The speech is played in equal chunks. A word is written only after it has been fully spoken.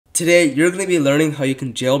Today, you're going to be learning how you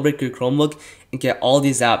can jailbreak your Chromebook and get all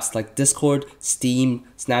these apps like Discord, Steam,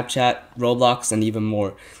 Snapchat, Roblox, and even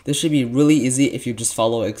more. This should be really easy if you just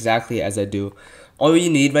follow exactly as I do. All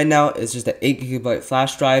you need right now is just an 8GB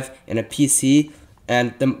flash drive and a PC,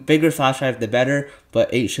 and the bigger flash drive the better, but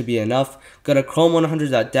 8 should be enough. Go to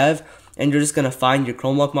chrome100.dev and you're just going to find your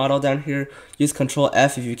Chromebook model down here. Use Control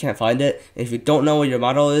F if you can't find it. And if you don't know what your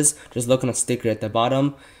model is, just look on a sticker at the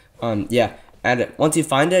bottom. And once you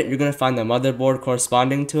find it, you're going to find the motherboard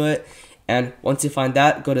corresponding to it. And once you find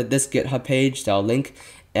that, go to this GitHub page that I'll link.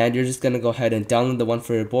 And you're just going to go ahead and download the one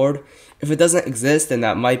for your board. If it doesn't exist, then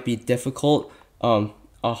that might be difficult. I'll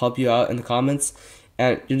help you out in the comments.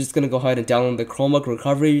 And you're just going to go ahead and download the Chromebook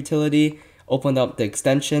recovery utility. Open up the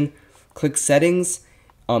extension. Click settings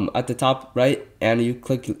at the top right. And you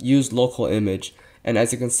click use local image. And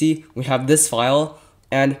as you can see, we have this file.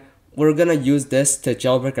 And we're going to use this to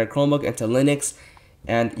jailbreak our Chromebook into Linux.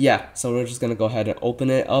 And yeah, so we're just going to go ahead and open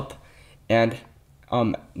it up. And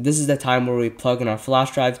this is the time where we plug in our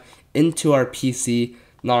flash drive into our PC,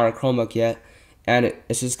 not our Chromebook yet. And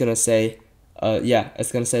it's just going to say,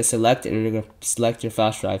 it's going to say select, and you're going to select your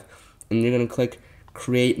flash drive. And you're going to click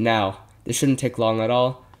create now. This shouldn't take long at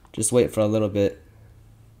all. Just wait for a little bit.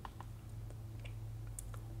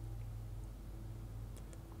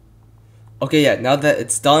 Okay, yeah, now that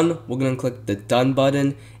it's done, we're going to click the done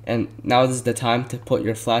button, and now this is the time to put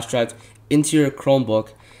your flash drive into your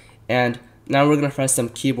Chromebook. And now we're going to press some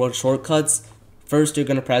keyboard shortcuts. First, you're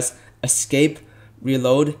going to press escape,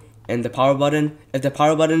 reload, and the power button. If the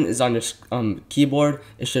power button is on your keyboard,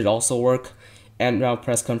 it should also work. And now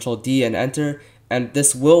press Control D and enter. And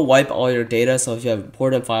this will wipe all your data, so if you have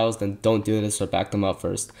important files, then don't do this or back them up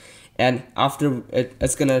first. And after,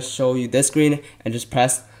 it's going to show you this screen, and just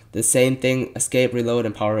press the same thing, escape, reload,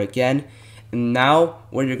 and power again. And now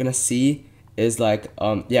what you're gonna see is like,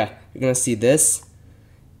 you're gonna see this,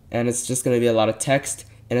 and it's just gonna be a lot of text,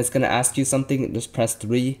 and it's gonna ask you something. Just press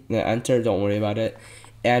 3 and then enter. Don't worry about it.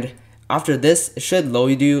 And after this, it should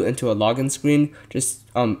load you into a login screen. Just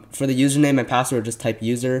for the username and password, just type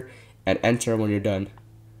user and enter when you're done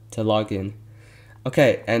to log in.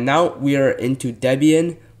 Okay, and now we are into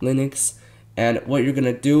Debian Linux, and what you're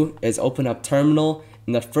gonna do is open up terminal.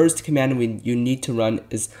 And the first command you need to run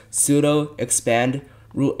is sudo expand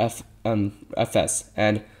root fs,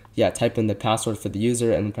 and type in the password for the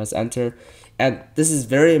user and press enter. And this is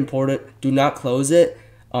very important. Do not close it.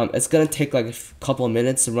 It's gonna take like a couple of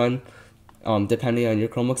minutes to run, depending on your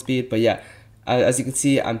Chromebook speed. But yeah, as you can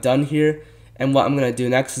see, I'm done here. And what I'm gonna do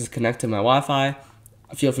next is connect to my Wi-Fi.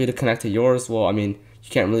 Feel free to connect to yours. Well, I mean, you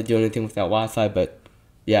can't really do anything without Wi-Fi, but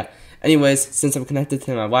yeah. Anyways, since I'm connected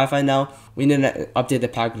to my Wi-Fi now, we need to update the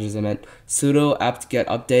packages. I meant sudo apt-get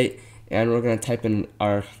update, and we're gonna type in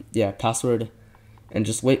our password, and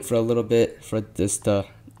just wait for a little bit for this to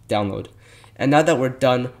download. And now that we're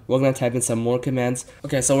done, we're gonna type in some more commands.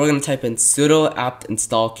 Okay, so we're gonna type in sudo apt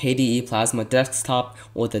install KDE Plasma desktop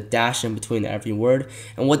with a dash in between every word.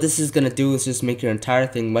 And what this is gonna do is just make your entire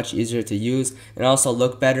thing much easier to use and also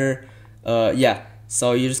look better.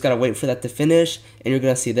 So you just gotta wait for that to finish, and you're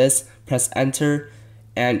gonna see this. Press enter,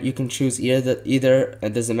 and you can choose either.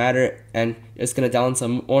 It doesn't matter, and it's gonna download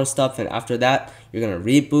some more stuff. And after that, you're gonna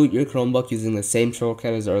reboot your Chromebook using the same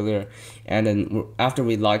shortcut as earlier. And then after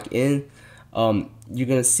we log in, you're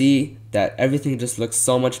gonna see that everything just looks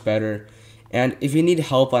so much better. And if you need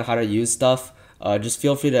help on how to use stuff, just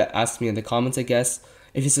feel free to ask me in the comments, I guess.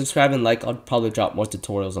 If you subscribe and like, I'll probably drop more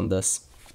tutorials on this.